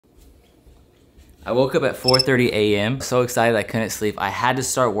I woke up at 4:30 a.m. So excited I couldn't sleep. I had to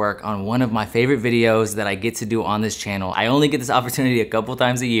start work on one of my favorite videos that I get to do on this channel. I only get this opportunity a couple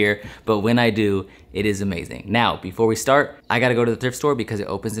times a year, but when I do, it is amazing. Now, before we start, I gotta go to the thrift store because it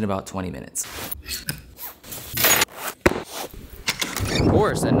opens in about 20 minutes. Of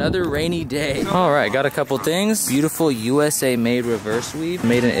course, another rainy day. All right, got a couple things. Beautiful USA made reverse weave.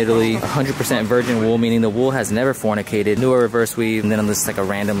 Made in Italy, 100% virgin wool, meaning the wool has never fornicated. Newer reverse weave, and then on this like a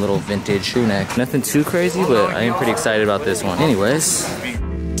random little vintage crew neck. Nothing too crazy, but I am pretty excited about this one. Anyways.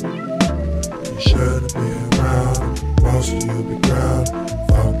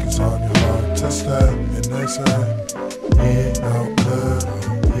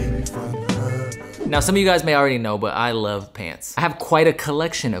 Now, some of you guys may already know, but I love pants. I have quite a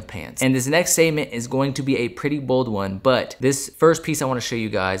collection of pants. And this next statement is going to be a pretty bold one, but this first piece I wanna show you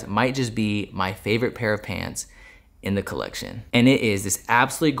guys might just be my favorite pair of pants in the collection. And it is this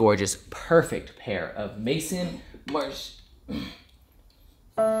absolutely gorgeous, perfect pair of Maison Margela.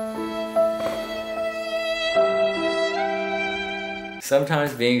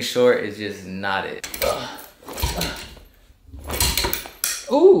 Sometimes being short is just not it.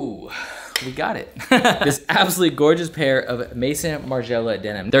 Ooh. We got it. This absolutely gorgeous pair of Maison Margela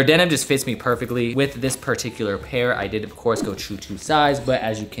denim. Their denim just fits me perfectly. With this particular pair, I did of course go true to size, but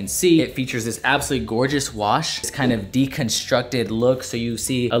as you can see, it features this absolutely gorgeous wash, this kind of deconstructed look. So you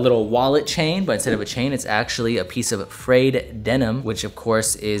see a little wallet chain, but instead of a chain, it's actually a piece of frayed denim, which of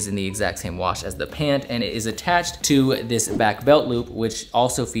course is in the exact same wash as the pant, and it is attached to this back belt loop, which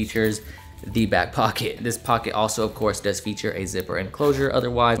also features the back pocket. This pocket also, of course, does feature a zipper enclosure.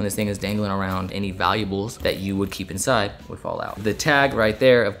 Otherwise, when this thing is dangling around, any valuables that you would keep inside would fall out. The tag right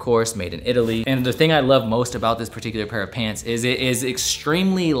there, of course, made in Italy. And the thing I love most about this particular pair of pants is it is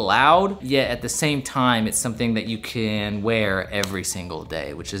extremely loud, yet at the same time, it's something that you can wear every single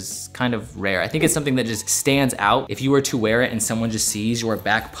day, which is kind of rare. I think it's something that just stands out. If you were to wear it and someone just sees your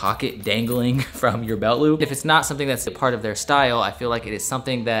back pocket dangling from your belt loop, if it's not something that's a part of their style, I feel like it is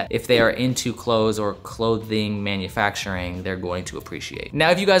something that if they are into clothes or clothing manufacturing, they're going to appreciate. Now,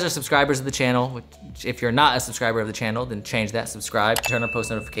 if you guys are subscribers of the channel, which if you're not a subscriber of the channel, then change that, subscribe, turn on post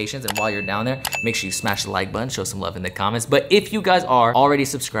notifications, and while you're down there, make sure you smash the like button, show some love in the comments. But if you guys are already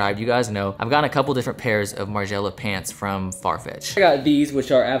subscribed, you guys know I've gotten a couple different pairs of Margiela pants from Farfetch. I got these,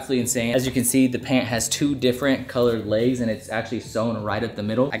 which are absolutely insane. As you can see, the pant has two different colored legs, and it's actually sewn right up the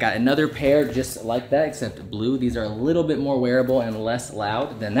middle. I got another pair just like that, except blue. These are a little bit more wearable and less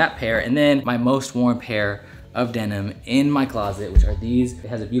loud than that pair. And then my most worn pair of denim in my closet, which are these. It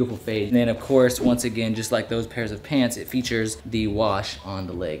has a beautiful fade. And then of course, once again, just like those pairs of pants, it features the wash on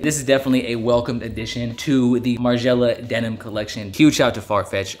the leg. This is definitely a welcomed addition to the Margiela denim collection. Huge shout out to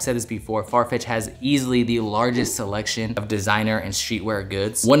Farfetch. I've said this before, Farfetch has easily the largest selection of designer and streetwear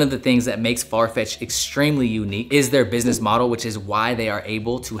goods. One of the things that makes Farfetch extremely unique is their business model, which is why they are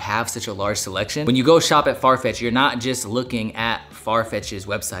able to have such a large selection. When you go shop at Farfetch, you're not just looking at Farfetch's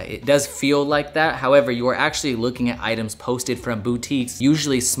website. It does feel like that. However, you are actually looking at items posted from boutiques,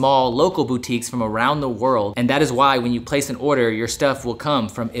 usually small local boutiques from around the world. And that is why when you place an order, your stuff will come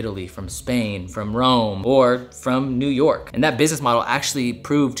from Italy, from Spain, from Rome, or from New York. And that business model actually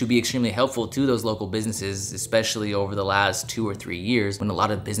proved to be extremely helpful to those local businesses, especially over the last 2 or 3 years when a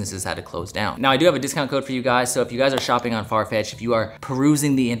lot of businesses had to close down. Now, I do have a discount code for you guys. So if you guys are shopping on Farfetch, if you are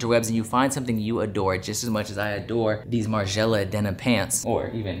perusing the interwebs and you find something you adore just as much as I adore these Margiela denim pants, or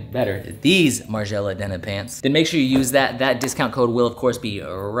even better, these Margiela denim pants, then make sure you use that. That discount code will of course be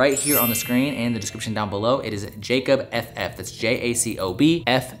right here on the screen and the description down below. It is Jacob FF, that's Jacob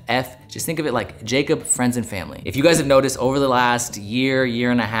FF. Just think of it like Jacob, friends and family. If you guys have noticed over the last year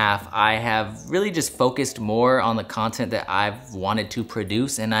and a half, I have really just focused more on the content that I've wanted to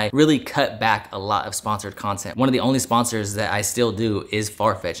produce, and I really cut back a lot of sponsored content. One of the only sponsors that I still do is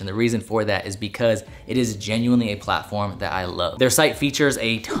Farfetch, and the reason for that is because it is genuinely a platform that I love. Their site features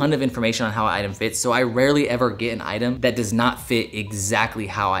a ton of information on how an item fits, so I rarely ever get an item that does not fit exactly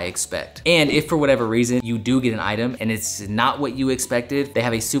how I expect. And if for whatever reason you do get an item and it's not what you expected, they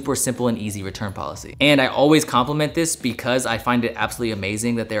have a super simple and easy return policy. And I always compliment this because I find it absolutely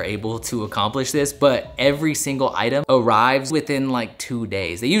amazing that they're able to accomplish this, but every single item arrives within like 2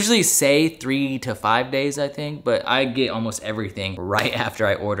 days. They usually say 3 to 5 days, I think, but I get almost everything right after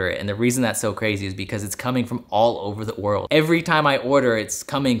I order it. And the reason that's so crazy is because it's coming from all over the world. Every time I order, it's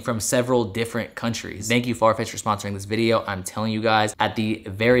coming from several different countries. Thank you, Farfetch, for sponsoring this video. I'm telling you guys, at the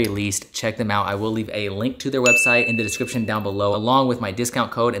very least, check them out. I will leave a link to their website in the description down below, along with my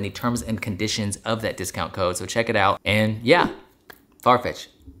discount code and the terms and conditions of that discount code. So check it out. And yeah, Farfetch,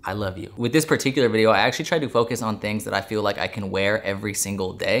 I love you. With this particular video, I actually tried to focus on things that I feel like I can wear every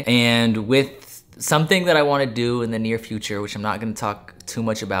single day. And with something that I want to do in the near future, which I'm not going to talk too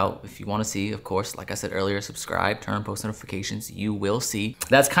much about. If you want to see, of course, like I said earlier, subscribe, turn on post notifications, you will see.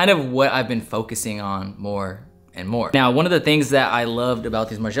 That's kind of what I've been focusing on more and more. Now, one of the things that I loved about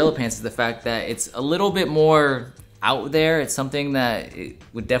these Margiela pants is the fact that it's a little bit more out there. It's something that it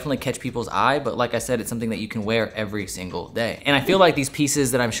would definitely catch people's eye, but like I said, it's something that you can wear every single day. And I feel like these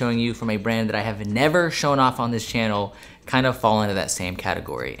pieces that I'm showing you from a brand that I have never shown off on this channel kind of fall into that same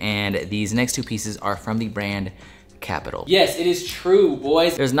category. And these next two pieces are from the brand Kapital. Yes, it is true,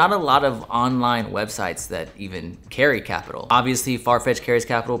 boys. There's not a lot of online websites that even carry Kapital. Obviously, Farfetch carries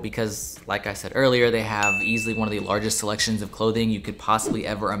Kapital because, like I said earlier, they have easily one of the largest selections of clothing you could possibly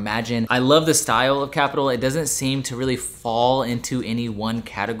ever imagine. I love the style of Kapital. It doesn't seem to really fall into any one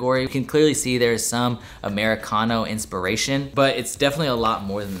category. You can clearly see there's some Americano inspiration, but it's definitely a lot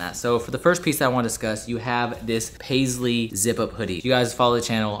more than that. So for the first piece that I want to discuss, you have this paisley zip-up hoodie. If you guys follow the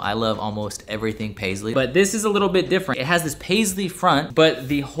channel, I love almost everything paisley, but this is a little bit different. It has this paisley front, but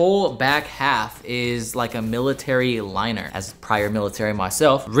the whole back half is like a military liner. As prior military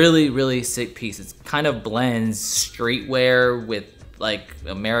myself, really, really sick piece. It kind of blends streetwear with like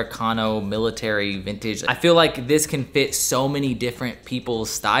Americano military vintage. I feel like this can fit so many different people's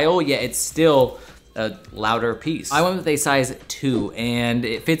style, yet it's still a louder piece. I went with a size 2 and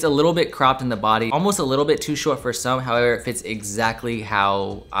it fits a little bit cropped in the body, almost a little bit too short for some. However, it fits exactly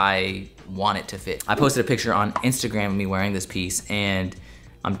how I want it to fit. I posted a picture on Instagram of me wearing this piece and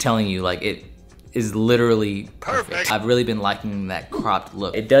I'm telling you, like, it is literally perfect. I've really been liking that cropped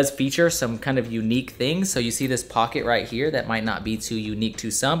look. It does feature some kind of unique things. So you see this pocket right here that might not be too unique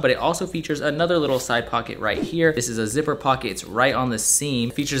to some, but it also features another little side pocket right here. This is a zipper pocket. It's right on the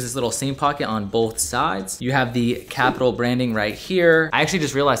seam. It features this little seam pocket on both sides. You have the Kapital branding right here. I actually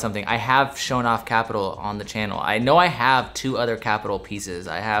just realized something. I have shown off Kapital on the channel. I know I have 2 other Kapital pieces.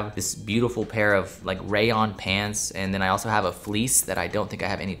 I have this beautiful pair of like rayon pants, and then I also have a fleece that I don't think I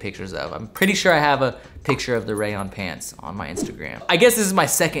have any pictures of. I'm pretty sure I have a picture of the rayon pants on my Instagram. I guess this is my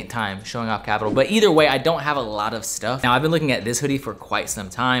second time showing off Kapital, but either way, I don't have a lot of stuff. Now, I've been looking at this hoodie for quite some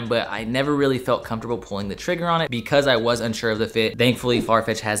time, but I never really felt comfortable pulling the trigger on it because I was unsure of the fit. Thankfully,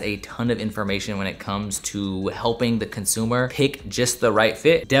 Farfetch has a ton of information when it comes to helping the consumer pick just the right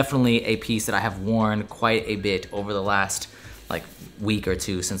fit. Definitely a piece that I have worn quite a bit over the last like week or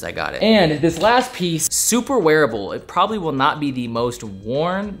 2 since I got it. And this last piece, super wearable. It probably will not be the most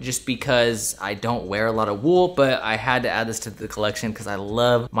worn just because I don't wear a lot of wool, but I had to add this to the collection because I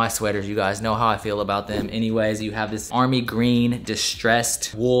love my sweaters. You guys know how I feel about them. Anyways, you have this army green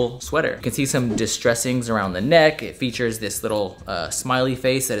distressed wool sweater. You can see some distressings around the neck. It features this little smiley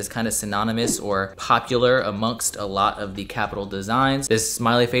face that is kind of synonymous or popular amongst a lot of the Kapital designs. This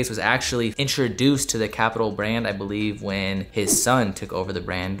smiley face was actually introduced to the Kapital brand, I believe, when his son took over the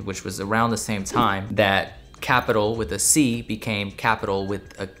brand, which was around the same time that Kapital with a C became Kapital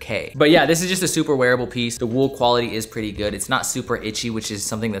with a K. But yeah, this is just a super wearable piece. The wool quality is pretty good. It's not super itchy, which is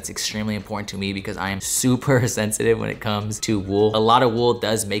something that's extremely important to me because I am super sensitive when it comes to wool. A lot of wool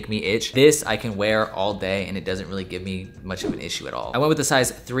does make me itch. This I can wear all day and it doesn't really give me much of an issue at all. I went with a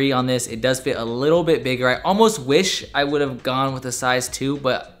size 3 on this. It does fit a little bit bigger. I almost wish I would have gone with a size 2,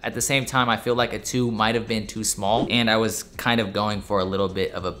 but at the same time, I feel like a 2 might have been too small and I was kind of going for a little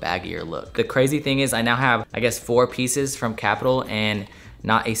bit of a baggier look. The crazy thing is I now have, I guess, 4 pieces from Kapital and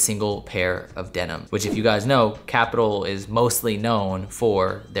not a single pair of denim, which if you guys know, Kapital is mostly known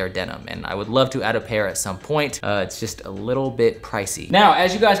for their denim and I would love to add a pair at some point. It's just a little bit pricey. Now,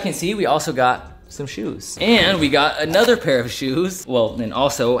 as you guys can see, we also got some shoes. And we got another pair of shoes. Well, and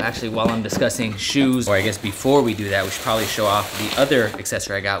also, actually, while I'm discussing shoes, or I guess before we do that, we should probably show off the other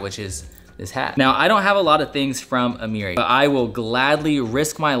accessory I got, which is this hat. Now, I don't have a lot of things from Amiri, but I will gladly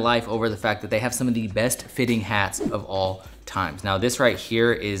risk my life over the fact that they have some of the best fitting hats of all times. Now, this right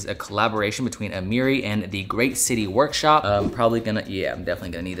here is a collaboration between Amiri and the Great City Workshop. I'm definitely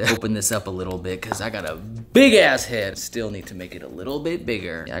gonna need to open this up a little bit because I got a big ass head. Still need to make it a little bit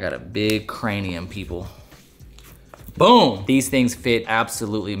bigger. I got a big cranium, people. Boom! These things fit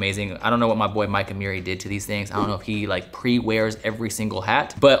absolutely amazing. I don't know what my boy Mike Amiri did to these things. I don't know if he like pre-wears every single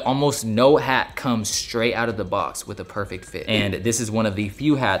hat, but almost no hat comes straight out of the box with a perfect fit. And this is one of the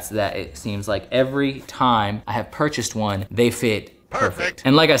few hats that it seems like every time I have purchased one, they fit perfect.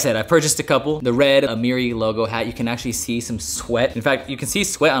 And like I said, I purchased a couple. The red Amiri logo hat, you can actually see some sweat. In fact, you can see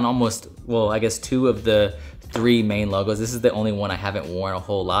sweat on almost, well, I guess 2 of the 3 main logos. This is the only one I haven't worn a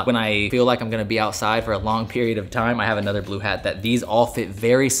whole lot. When I feel like I'm gonna be outside for a long period of time, I have another blue hat that these all fit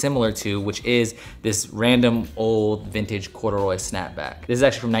very similar to, which is this random old vintage corduroy snapback. This is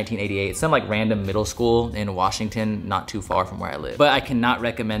actually from 1988. It's some like random middle school in Washington, not too far from where I live. But I cannot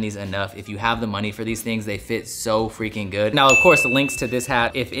recommend these enough. If you have the money for these things, they fit so freaking good. Now, of course, the links to this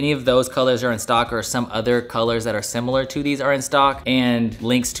hat, if any of those colors are in stock or some other colors that are similar to these are in stock, and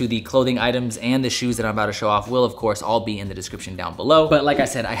links to the clothing items and the shoes that I'm about to show off will, of course, all be in the description down below. But like I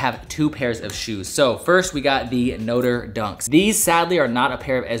said, I have 2 pairs of shoes. So first, we got the Notre Dunks. These sadly are not a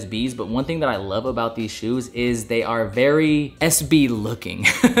pair of SBs, but one thing that I love about these shoes is they are very SB looking.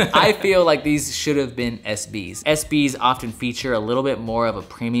 I feel like these should have been SBs. SBs often feature a little bit more of a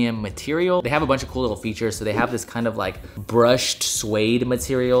premium material. They have a bunch of cool little features. So they have this kind of like brushed suede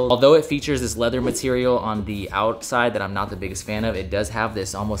material. Although it features this leather material on the outside that I'm not the biggest fan of, it does have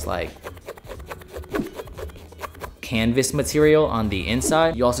this almost like canvas material on the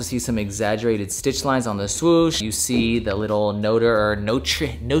inside. You also see some exaggerated stitch lines on the swoosh. You see the little Notre,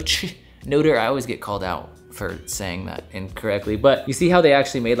 I always get called out for saying that incorrectly, but you see how they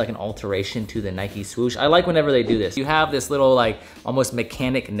actually made like an alteration to the Nike swoosh. I like whenever they do this. You have this little like almost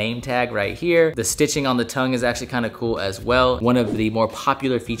mechanic name tag right here. The stitching on the tongue is actually kind of cool as well. One of the more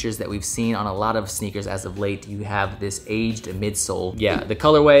popular features that we've seen on a lot of sneakers as of late, you have this aged midsole. Yeah, the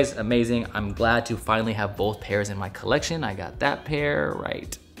colorway is amazing. I'm glad to finally have both pairs in my collection. I got that pair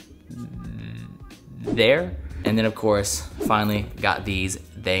right there. And then of course, finally got these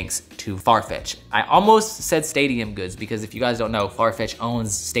thanks to Farfetch. I almost said Stadium Goods because if you guys don't know, Farfetch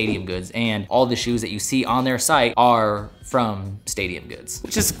owns Stadium Goods and all the shoes that you see on their site are from Stadium Goods,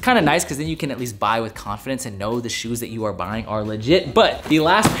 which is kind of nice because then you can at least buy with confidence and know the shoes that you are buying are legit. But the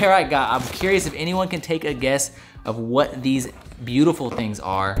last pair I got, I'm curious if anyone can take a guess of what these beautiful things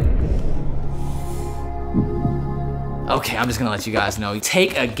are. Okay, I'm just gonna let you guys know.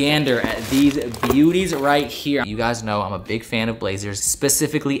 Take a gander at these beauties right here. You guys know I'm a big fan of blazers,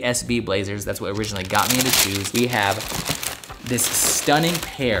 specifically SB blazers. That's what originally got me into shoes. We have this stunning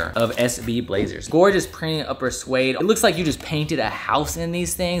pair of SB blazers. Gorgeous premium upper suede. It looks like you just painted a house in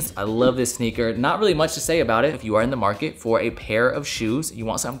these things. I love this sneaker. Not really much to say about it. If you are in the market for a pair of shoes, you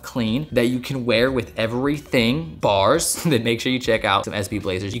want something clean that you can wear with everything, bars, then make sure you check out some SB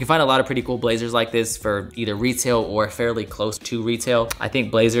blazers. You can find a lot of pretty cool blazers like this for either retail or fairly close to retail. I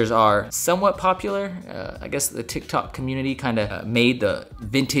think blazers are somewhat popular. I guess the TikTok community kind of made the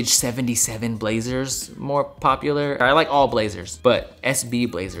vintage 77 blazers more popular. I like all blazers, but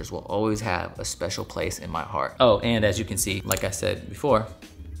SB blazers will always have a special place in my heart. Oh, and as you can see, like I said before,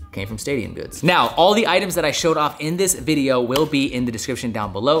 came from Stadium Goods. Now, all the items that I showed off in this video will be in the description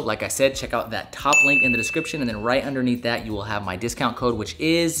down below. Like I said, check out that top link in the description, and then right underneath that, you will have my discount code, which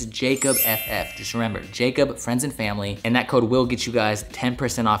is JacobFF. Just remember, Jacob, friends and family, and that code will get you guys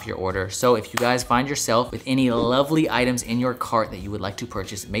 10% off your order. So if you guys find yourself with any lovely items in your cart that you would like to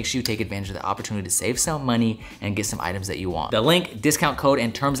purchase, make sure you take advantage of the opportunity to save some money and get some items that you want. The link, discount code,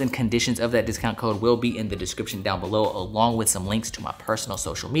 and terms and conditions of that discount code will be in the description down below, along with some links to my personal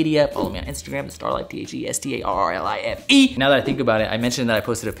social media. Follow me on Instagram, the Starlife, THESTARRLIFE. Now that I think about it, I mentioned that I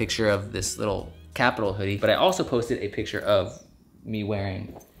posted a picture of this little Kapital hoodie, but I also posted a picture of me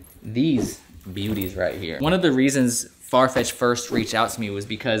wearing these beauties right here. One of the reasons Farfetch first reached out to me was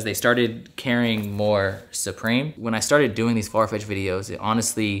because they started carrying more Supreme. When I started doing these Farfetch videos, it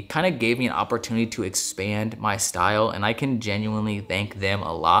honestly kind of gave me an opportunity to expand my style, and I can genuinely thank them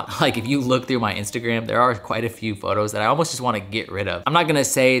a lot. Like if you look through my Instagram, there are quite a few photos that I almost just want to get rid of. I'm not gonna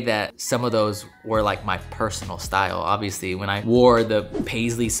say that some of those were like my personal style. Obviously, when I wore the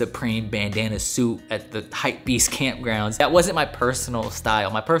Paisley Supreme bandana suit at the Hypebeast campgrounds, that wasn't my personal style.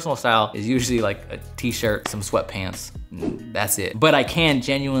 My personal style is usually like a t-shirt, some sweatpants. That's it. But I can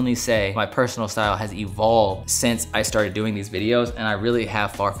genuinely say my personal style has evolved since I started doing these videos, and I really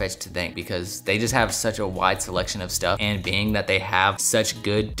have Farfetch to thank because they just have such a wide selection of stuff, and being that they have such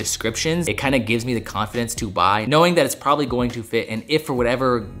good descriptions, it kind of gives me the confidence to buy, knowing that it's probably going to fit, and if for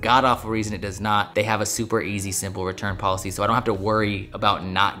whatever god-awful reason it does not, they have a super easy, simple return policy, so I don't have to worry about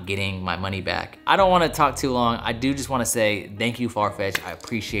not getting my money back. I don't want to talk too long. I do just want to say thank you, Farfetch. I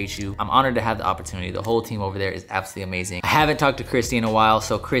appreciate you. I'm honored to have the opportunity. The whole team over there is absolutely amazing. I haven't talked to Christy in a while,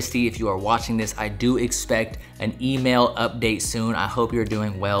 so Christy, if you are watching this, I do expect an email update soon. I hope you're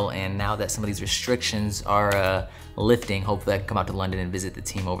doing well, and now that some of these restrictions are lifting. Hopefully I can come out to London and visit the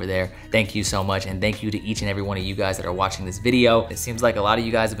team over there. Thank you so much, and thank you to each and every one of you guys that are watching this video. It seems like a lot of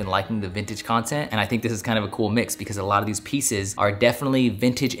you guys have been liking the vintage content, and I think this is kind of a cool mix because a lot of these pieces are definitely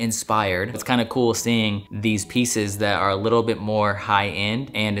vintage inspired. It's kind of cool seeing these pieces that are a little bit more high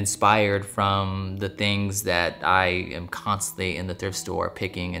end and inspired from the things that I am constantly in the thrift store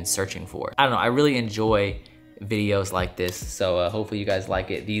picking and searching for. I don't know, I really enjoy videos like this, so hopefully you guys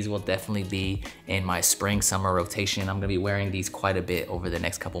like it. These will definitely be in my spring summer rotation. I'm gonna be wearing these quite a bit over the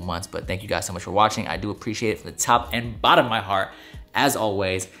next couple months, but thank you guys so much for watching. I do appreciate it from the top and bottom of my heart. As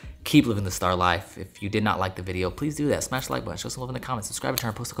always, keep living the star life. If you did not like the video, please do that. Smash the like button, show some love in the comments, subscribe and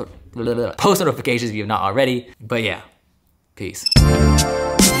turn post notifications if you have not already. But yeah, peace.